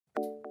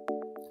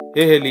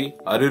Hey Heli,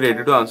 are you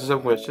ready to answer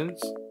some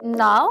questions?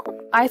 Now?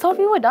 I thought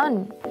we were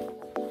done.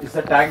 It's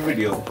a tag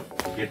video.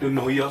 Get to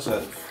know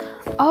yourself.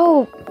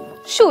 Oh,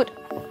 shoot.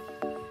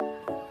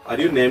 Are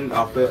you named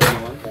after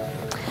anyone?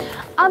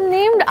 I'm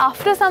named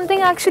after something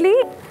actually.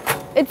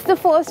 It's the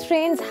first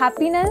train's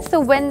happiness.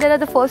 So when there are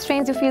the first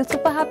trains, you feel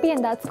super happy,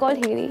 and that's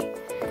called Heli.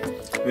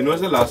 When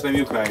was the last time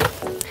you cried?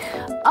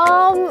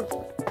 I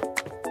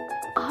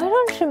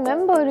don't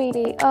remember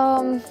really.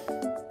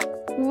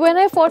 When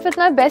I fought with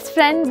my best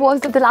friend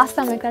was the last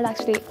time I cried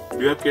actually. Do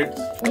you have kids?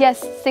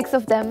 Yes, 6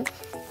 of them.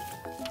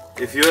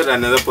 If you were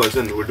another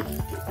person,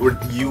 would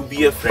you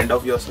be a friend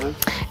of yourself?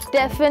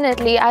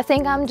 Definitely. I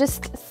think I'm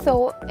just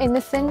so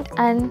innocent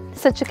and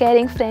such a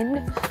caring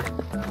friend.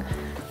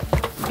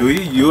 Do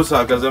you use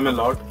sarcasm a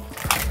lot?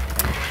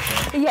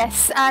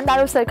 Yes, and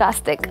that was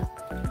sarcastic.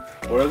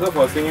 What is the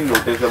first thing you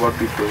notice about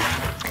people?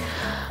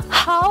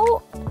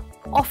 How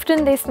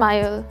often they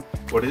smile.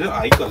 What is your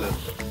eye color?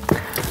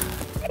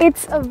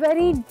 It's a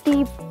very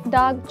deep,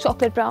 dark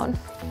chocolate brown.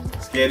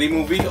 Scary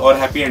movie or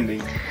happy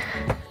ending?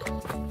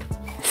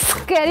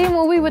 Scary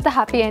movie with a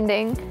happy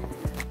ending.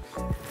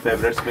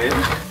 Favorite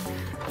smell?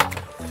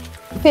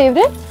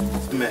 Favorite?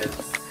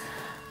 Smells.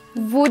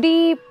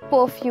 Woody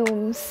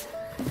perfumes.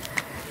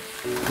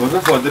 What's the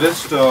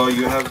furthest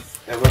you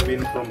have ever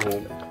been from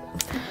home?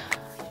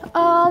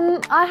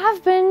 I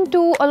have been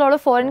to a lot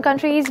of foreign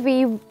countries.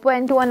 We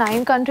went to a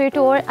 9-country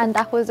tour and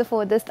that was the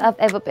furthest I've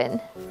ever been.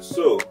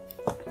 So,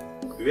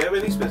 do you have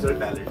any special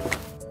talent?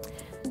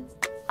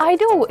 I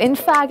do. In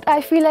fact,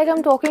 I feel like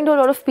I'm talking to a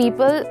lot of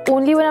people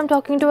only when I'm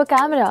talking to a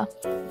camera.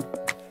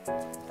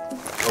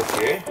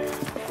 Okay.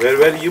 Where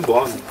were you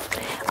born?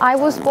 I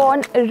was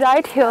born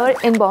right here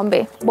in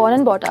Bombay. Born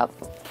and brought up.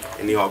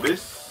 Any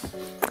hobbies?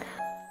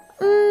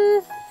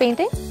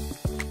 Painting.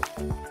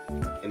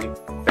 Any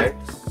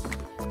pets?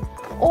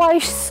 Oh, I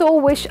so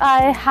wish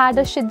I had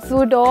a Shih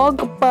Tzu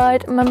dog,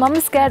 but my mom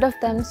is scared of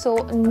them, so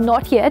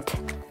not yet.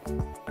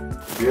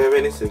 Do you have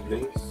any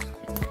siblings?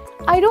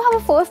 I do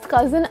have a first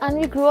cousin and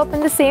we grew up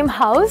in the same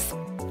house.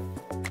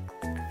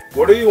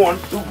 What do you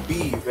want to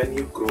be when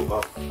you grow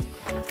up?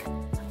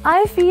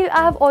 I feel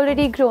I've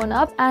already grown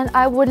up and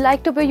I would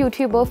like to be a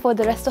YouTuber for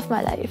the rest of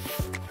my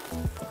life.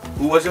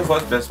 Who was your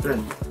first best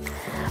friend?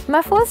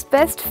 My first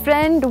best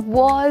friend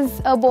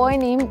was a boy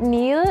named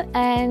Neil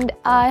and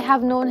I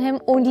have known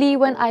him only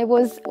when I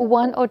was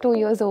 1 or 2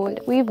 years old.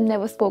 We've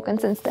never spoken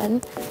since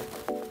then.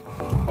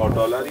 How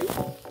tall are you?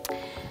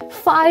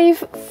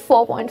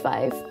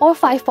 4.5 or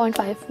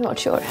 5.5, not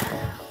sure.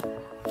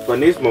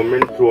 Funniest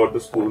moment throughout the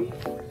school?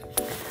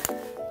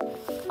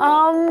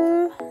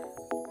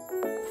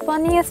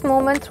 Funniest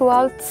moment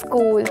throughout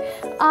school.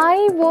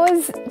 I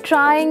was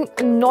trying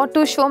not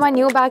to show my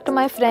new bag to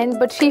my friend,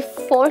 but she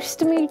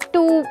forced me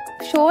to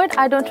show it.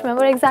 I don't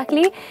remember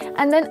exactly.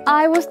 And then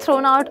I was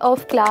thrown out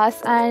of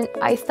class and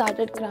I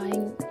started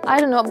crying. I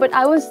don't know, but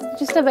I was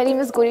just a very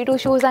Miss Goody Two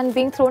Shoes and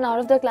being thrown out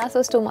of the class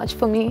was too much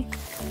for me.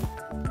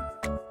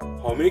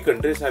 How many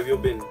countries have you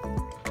been?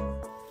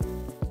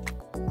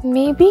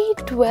 Maybe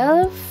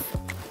 12,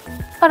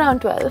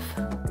 around 12.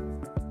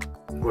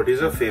 What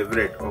is your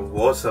favorite or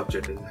worst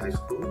subject in high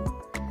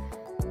school?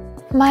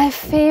 My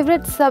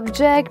favorite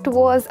subject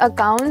was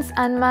accounts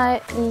and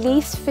my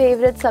least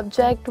favorite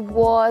subject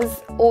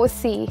was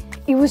OC.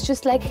 It was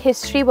just like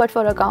history but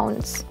for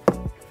accounts.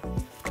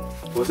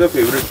 What's your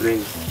favorite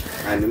drink?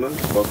 Animal,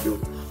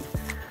 perfume?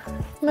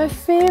 My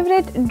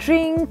favorite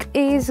drink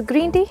is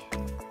green tea.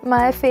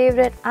 My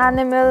favorite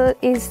animal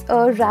is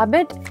a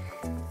rabbit.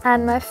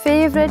 And my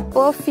favorite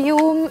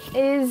perfume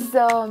is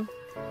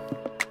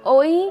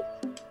Oi.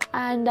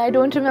 And I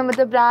don't remember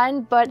the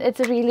brand, but it's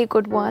a really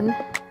good one.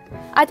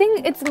 I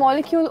think it's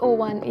Molecule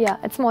 01. Yeah,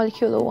 it's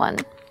Molecule 01.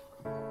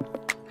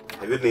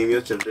 Have you named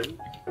your children?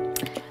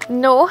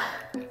 No.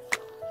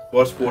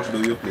 What sports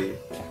do you play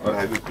or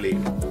have you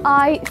played?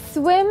 I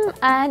swim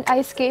and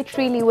I skate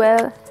really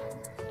well.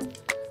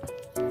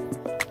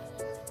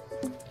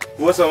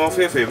 Who are some of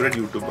your favorite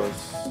YouTubers?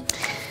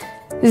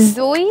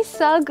 Zoe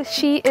Sugg,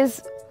 she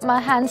is my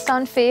hands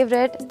down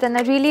favorite. Then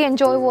I really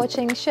enjoy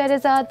watching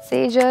Sherazad,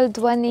 Sejal,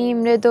 Dhwani,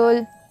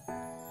 Mridul.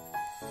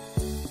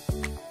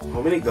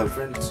 How many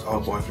girlfriends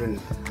or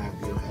boyfriends have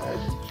you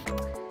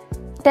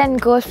had? 10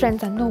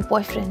 girlfriends and no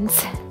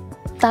boyfriends.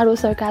 That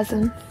was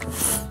sarcasm.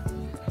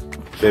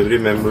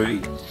 Favorite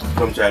memory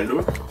from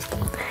childhood?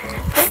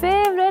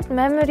 Favorite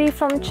memory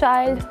from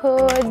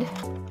childhood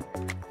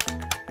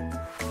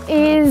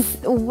is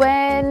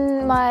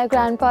when my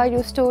grandpa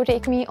used to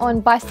take me on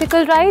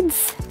bicycle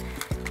rides.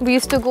 We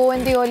used to go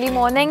in the early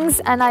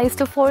mornings and I used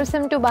to force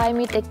him to buy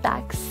me Tic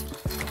Tacs.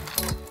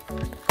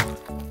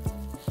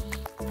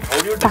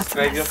 How do you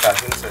describe your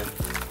fashion sense?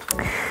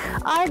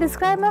 I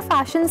describe my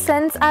fashion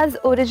sense as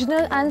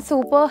original and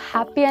super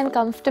happy and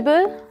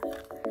comfortable.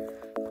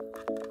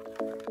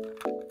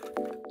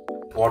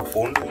 What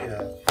phone do you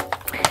have?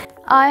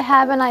 I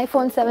have an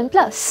iPhone 7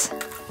 Plus.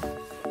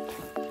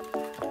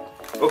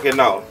 Okay,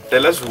 now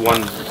tell us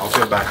one of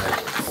your bad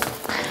habits.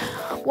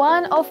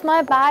 One of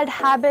my bad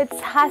habits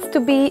has to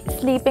be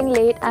sleeping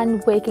late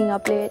and waking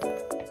up late.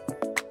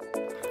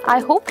 I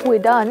hope we're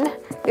done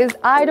because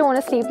I don't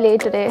want to sleep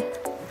late today.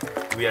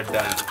 We are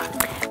done.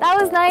 That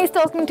was nice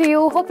talking to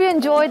you. Hope you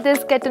enjoyed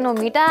this get to know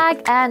me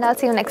tag, and I'll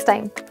see you next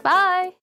time. Bye.